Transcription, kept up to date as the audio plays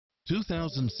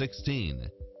2016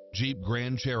 Jeep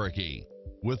Grand Cherokee.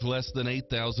 With less than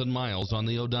 8,000 miles on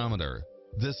the odometer,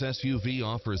 this SUV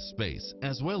offers space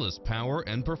as well as power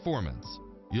and performance.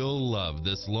 You'll love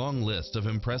this long list of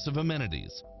impressive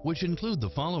amenities, which include the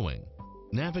following: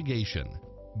 navigation,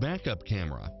 backup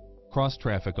camera,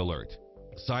 cross-traffic alert,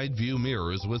 side view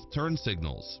mirrors with turn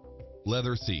signals,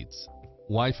 leather seats,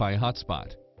 Wi-Fi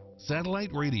hotspot,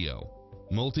 satellite radio,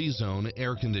 multi-zone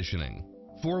air conditioning,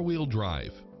 four-wheel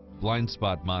drive, blind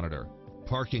spot monitor,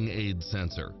 parking aid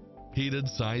sensor, heated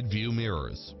side view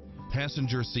mirrors,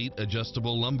 passenger seat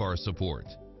adjustable lumbar support,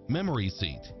 memory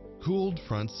seat, cooled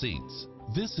front seats.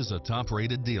 This is a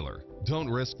top-rated dealer. Don't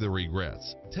risk the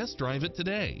regrets. Test drive it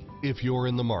today. If you're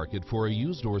in the market for a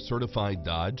used or certified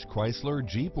Dodge, Chrysler,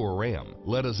 Jeep, or Ram,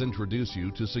 let us introduce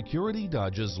you to Security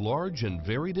Dodge's large and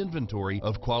varied inventory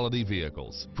of quality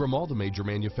vehicles from all the major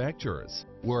manufacturers,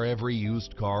 where every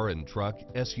used car and truck,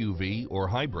 SUV, or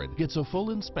hybrid gets a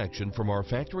full inspection from our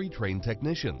factory-trained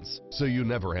technicians, so you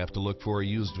never have to look for a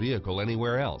used vehicle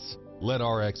anywhere else. Let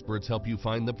our experts help you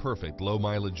find the perfect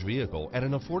low-mileage vehicle at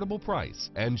an affordable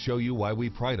price and show you why we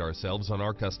pride ourselves on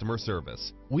our customer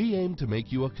service. We aim to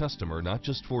make you a customer not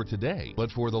just for today,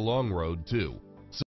 but for the long road too.